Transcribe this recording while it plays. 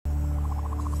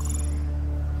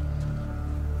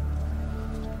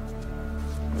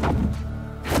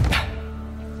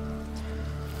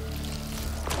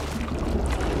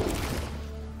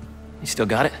Still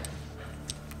got it?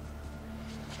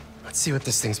 Let's see what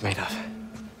this thing's made of.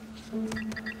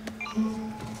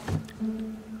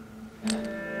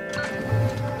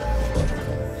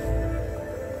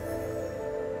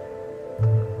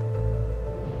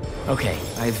 Okay,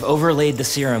 I've overlaid the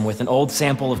serum with an old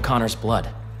sample of Connor's blood.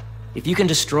 If you can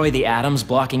destroy the atoms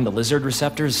blocking the lizard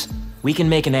receptors, we can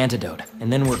make an antidote,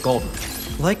 and then we're golden.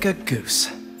 Like a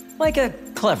goose. Like a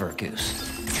clever goose.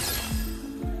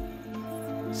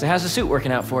 So how's the suit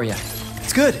working out for you?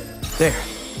 It's good. There.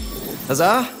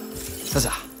 Huzzah.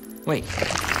 Huzzah. Wait,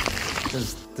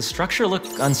 does the structure look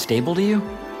unstable to you?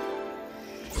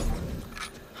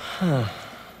 Huh.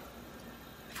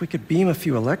 If we could beam a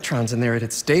few electrons in there,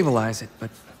 it'd stabilize it, but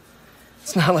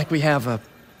it's not like we have a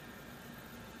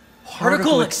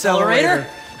particle accelerator.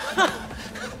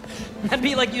 That'd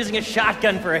be like using a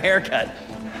shotgun for a haircut.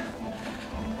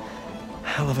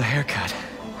 Hell of a haircut.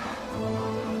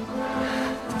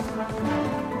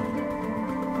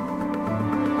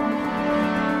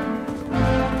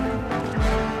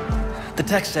 The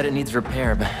text said it needs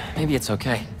repair, but maybe it's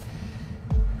okay.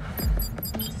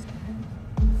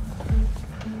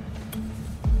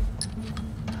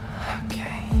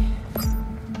 Okay.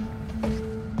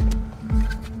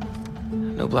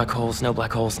 No black holes, no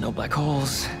black holes, no black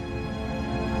holes.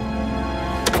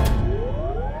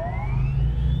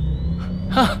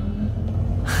 Huh.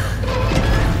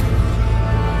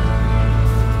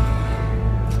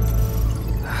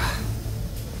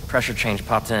 Pressure change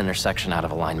popped an intersection out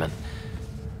of alignment.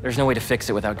 There's no way to fix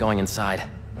it without going inside.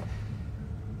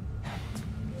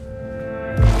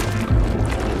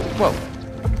 Whoa.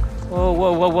 Whoa,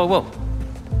 whoa, whoa, whoa, whoa.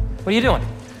 What are you doing?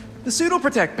 The suit will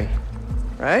protect me,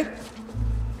 right?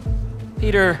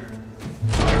 Peter,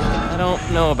 I don't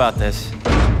know about this.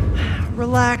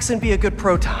 Relax and be a good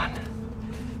proton.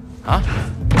 Huh?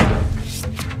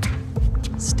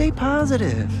 Stay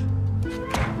positive.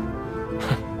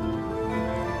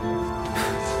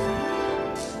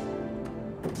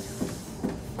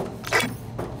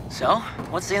 So,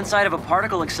 what's the inside of a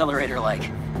particle accelerator like?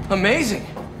 Amazing!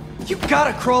 You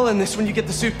gotta crawl in this when you get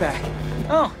the suit back.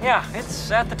 Oh, yeah,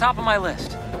 it's at the top of my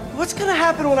list. What's gonna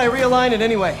happen when I realign it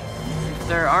anyway? If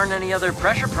there aren't any other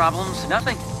pressure problems,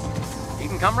 nothing. You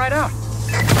can come right out.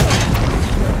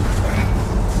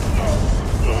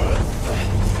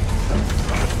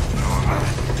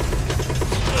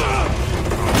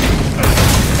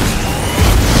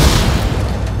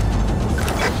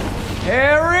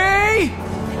 Harry!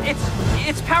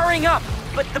 It's powering up,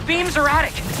 but the beam's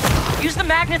erratic. Use the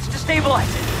magnets to stabilize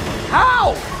it.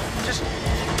 How? Just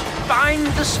find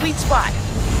the sweet spot.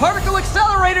 Particle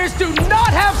accelerators do not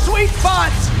have sweet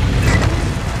spots!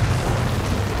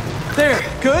 There,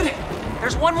 good?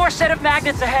 There's one more set of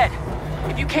magnets ahead.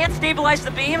 If you can't stabilize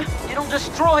the beam, it'll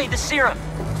destroy the serum.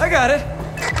 I got it.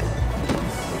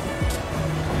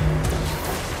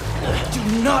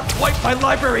 Do not wipe my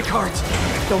library cards!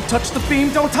 Don't touch the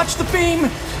beam, don't touch the beam!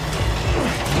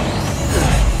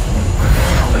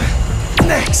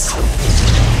 Next!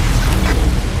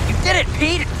 You did it,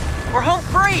 Pete! We're home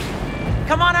free!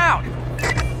 Come on out!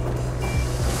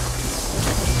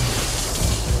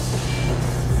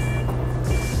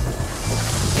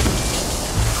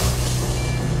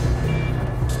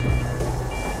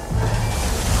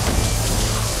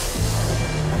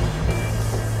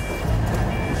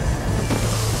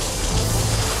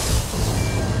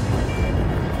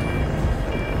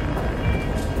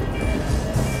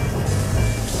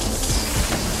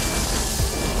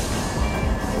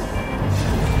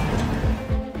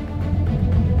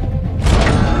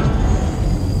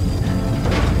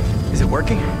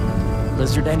 Working?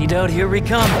 Lizard antidote, here we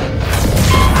come.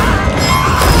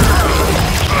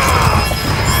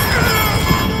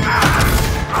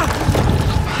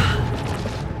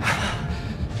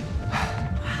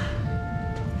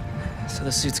 So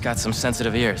the suit's got some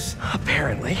sensitive ears.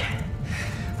 Apparently.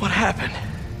 What happened?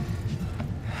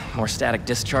 More static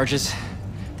discharges.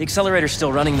 The accelerator's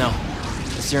still running, though.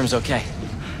 The serum's okay.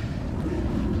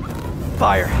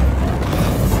 Fire.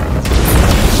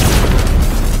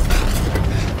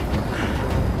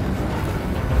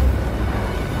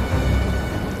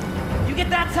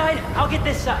 That side, I'll get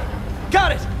this side.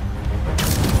 Got it!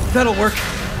 That'll work.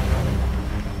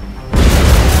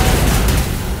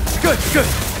 Good, good.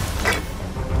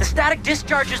 The static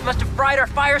discharges must have fried our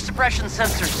fire suppression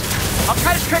sensors. I'll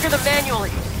try to trigger them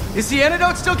manually. Is the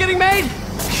antidote still getting made?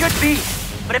 Should be.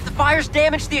 But if the fire's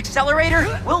damaged the accelerator,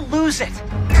 we'll lose it.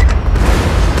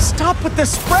 Stop with the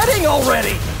spreading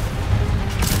already!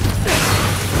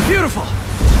 Beautiful.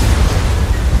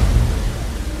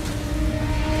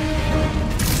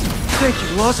 Thank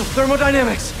you, laws of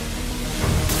thermodynamics.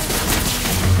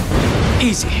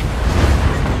 Easy.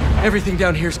 Everything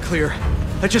down here's clear.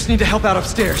 I just need to help out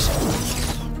upstairs.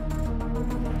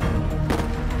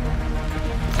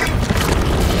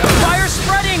 Fire's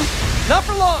spreading! Not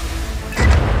for long.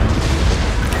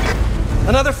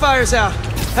 Another fire's out.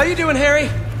 How you doing, Harry?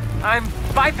 I'm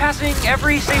bypassing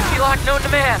every safety lock known to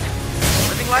man.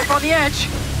 Living life on the edge.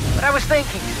 But I was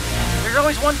thinking, there's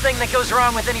always one thing that goes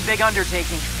wrong with any big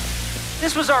undertaking.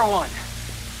 This was our one.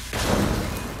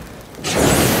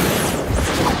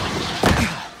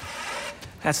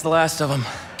 That's the last of them.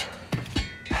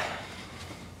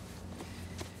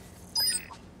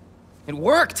 It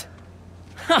worked!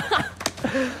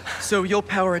 So you'll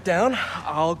power it down,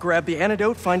 I'll grab the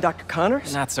antidote, find Dr.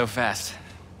 Connors? Not so fast.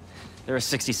 There are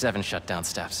 67 shutdown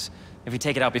steps. If we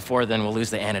take it out before then, we'll lose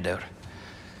the antidote.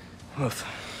 Oof.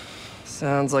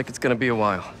 Sounds like it's gonna be a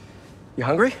while. You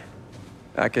hungry?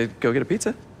 I could go get a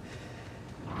pizza.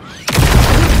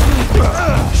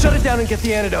 Shut it down and get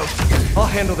the antidote. I'll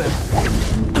handle them.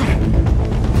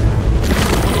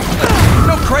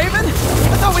 No Craven?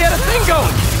 I thought we had a thing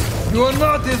going! You are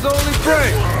not his only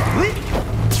prey!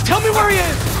 Tell me where he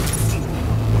is!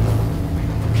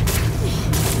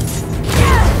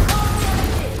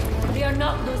 We are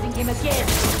not losing him again.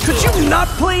 Could you not,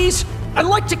 please? I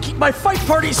like to keep my fight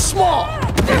parties small!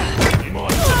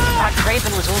 That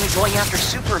Craven was only going after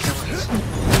super villains.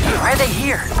 Why are they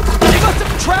here? They must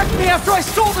have tracked me after I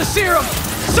stole the serum!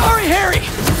 Sorry, Harry!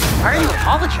 Why are you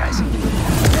apologizing?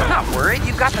 I'm not worried,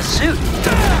 you've got the suit.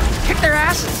 Kick their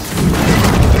asses.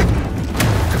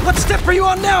 What step are you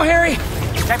on now, Harry?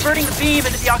 Diverting the beam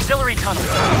into the auxiliary tunnel.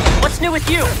 What's new with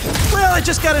you? Well, I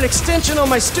just got an extension on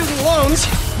my student loans.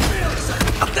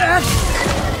 Up that!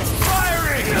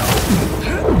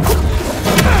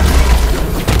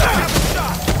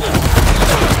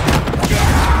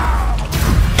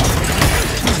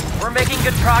 We're making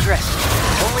good progress.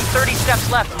 Only 30 steps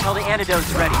left until the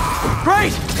antidote's ready.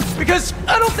 Great! Because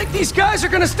I don't think these guys are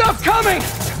gonna stop coming!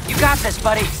 You got this,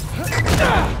 buddy.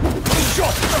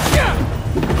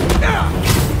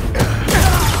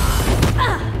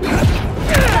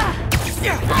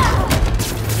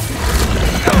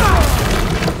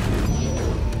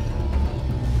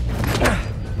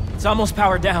 It's almost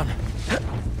powered down.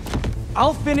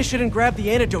 I'll finish it and grab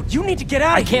the antidote. You need to get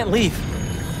out I of here. can't leave.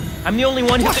 I'm the only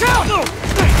one who Watch can... out!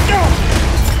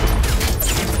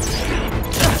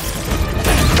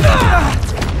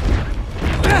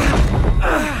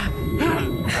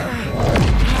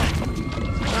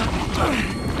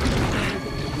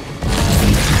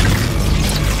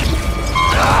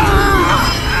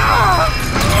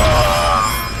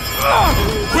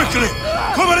 Quickly!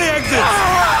 Cover the exits!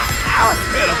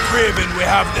 Instead of Craven, we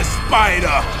have the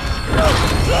spider!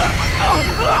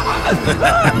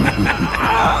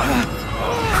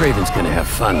 Craven's gonna have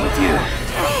fun with you.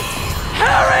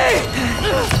 Harry!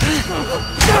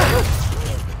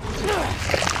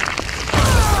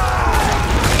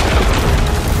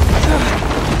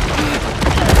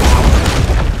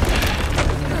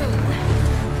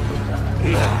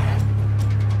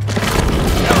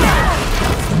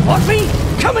 Want me?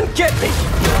 Come and get me!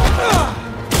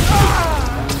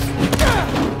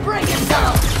 Bring it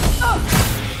down!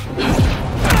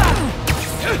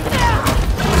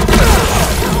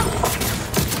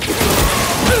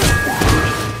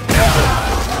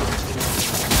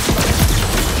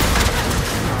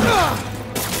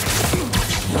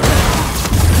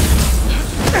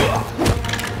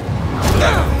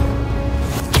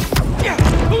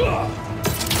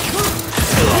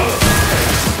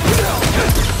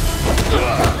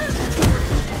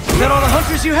 Is that all the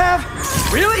hunters you have?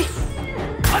 Really?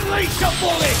 Unleash the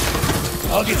bullet!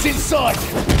 Target's in sight!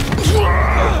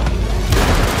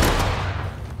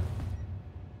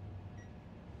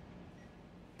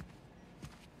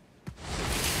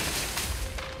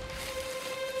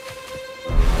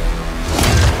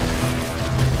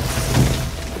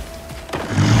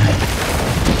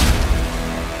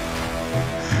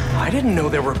 I didn't know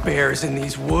there were bears in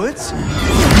these woods.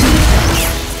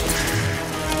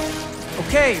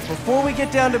 Okay, before we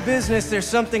get down to business, there's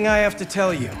something I have to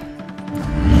tell you.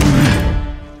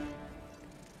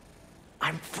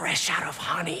 I'm fresh out of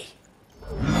honey.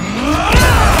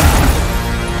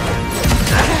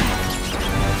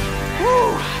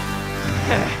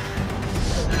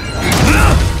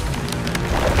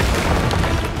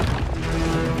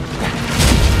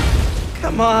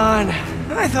 Come on,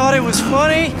 I thought it was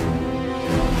funny.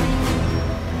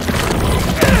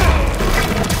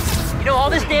 You know, all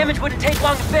this damage wouldn't take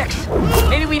long to fix.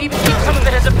 Maybe we'd even keep some of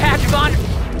it as a patch of honor.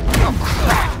 Oh,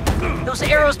 crap. Those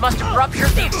arrows must have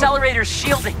ruptured the accelerator's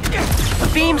shielding. The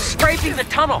beam's scraping the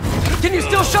tunnel. Can you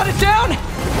still shut it down?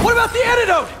 What about the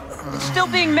antidote? It's still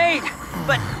being made,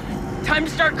 but time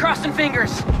to start crossing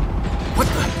fingers. What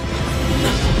the?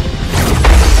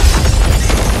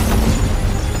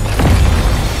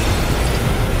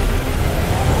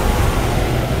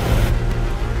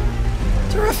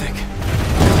 Terrific.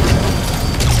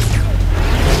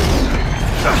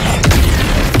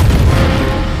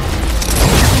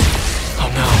 Oh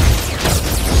no.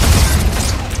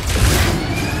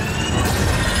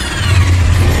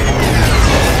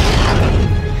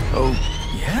 Oh,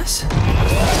 yes?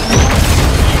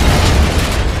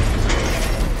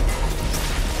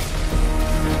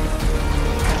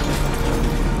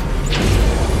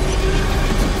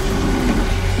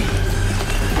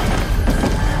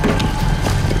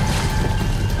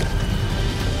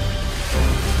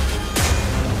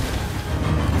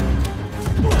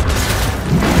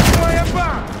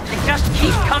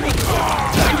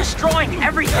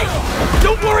 Everything!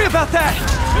 Don't worry about that!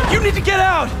 You need to get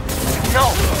out!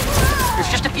 No! There's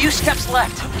just a few steps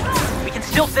left. We can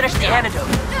still finish the antidote.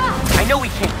 I know we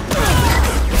can.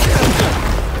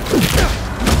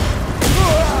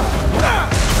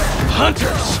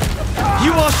 Hunters!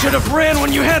 You all should have ran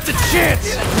when you had the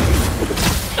chance!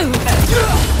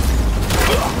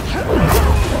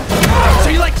 So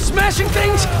you like smashing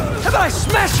things? How about I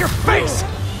smash your face?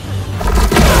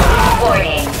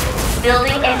 Warning.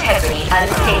 Building integrity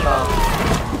unstable.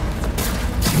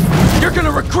 You're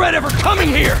gonna regret ever coming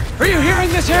here! Are you hearing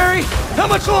this, Harry? How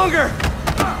much longer?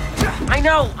 I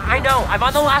know. I'm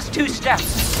on the last 2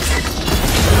 steps.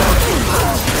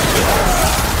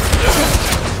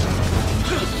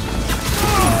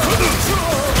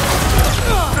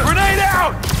 Grenade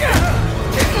out!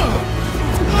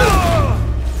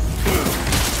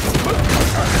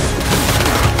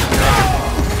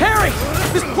 Harry!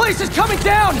 This place is coming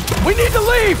down! We need to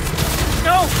leave!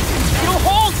 No!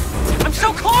 Hold! I'm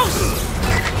so close!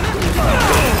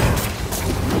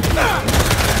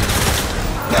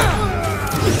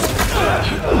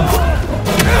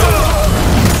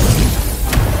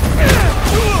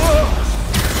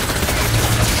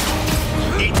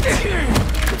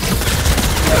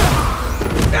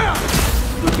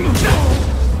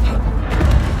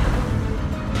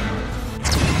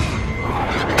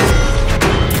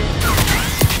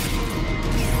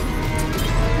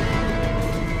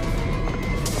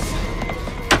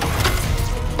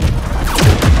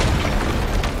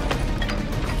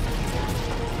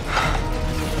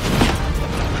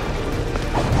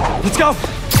 Let's go!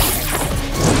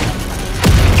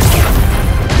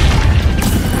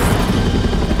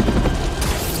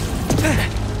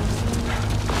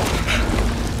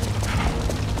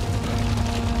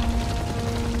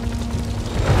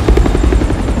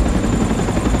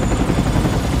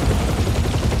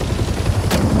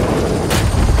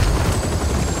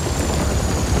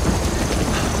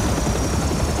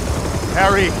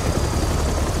 Harry!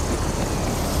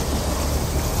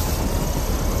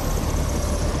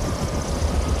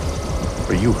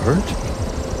 Are you hurt?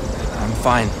 I'm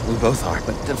fine. We both are.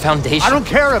 But the Foundation... I don't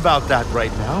care about that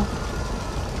right now.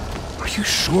 Are you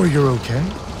sure you're okay?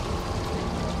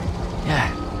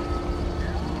 Yeah.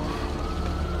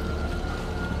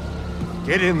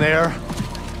 Get in there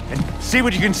and see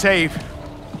what you can save.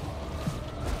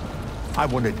 I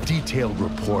want a detailed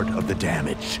report of the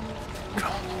damage.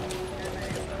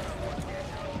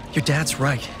 Your dad's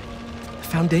right. The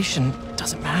Foundation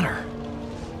doesn't matter.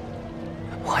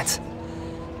 What?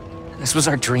 This was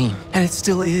our dream. And it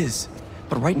still is.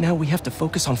 But right now we have to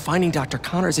focus on finding Dr.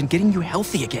 Connors and getting you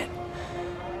healthy again.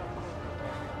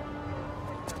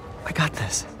 I got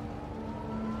this.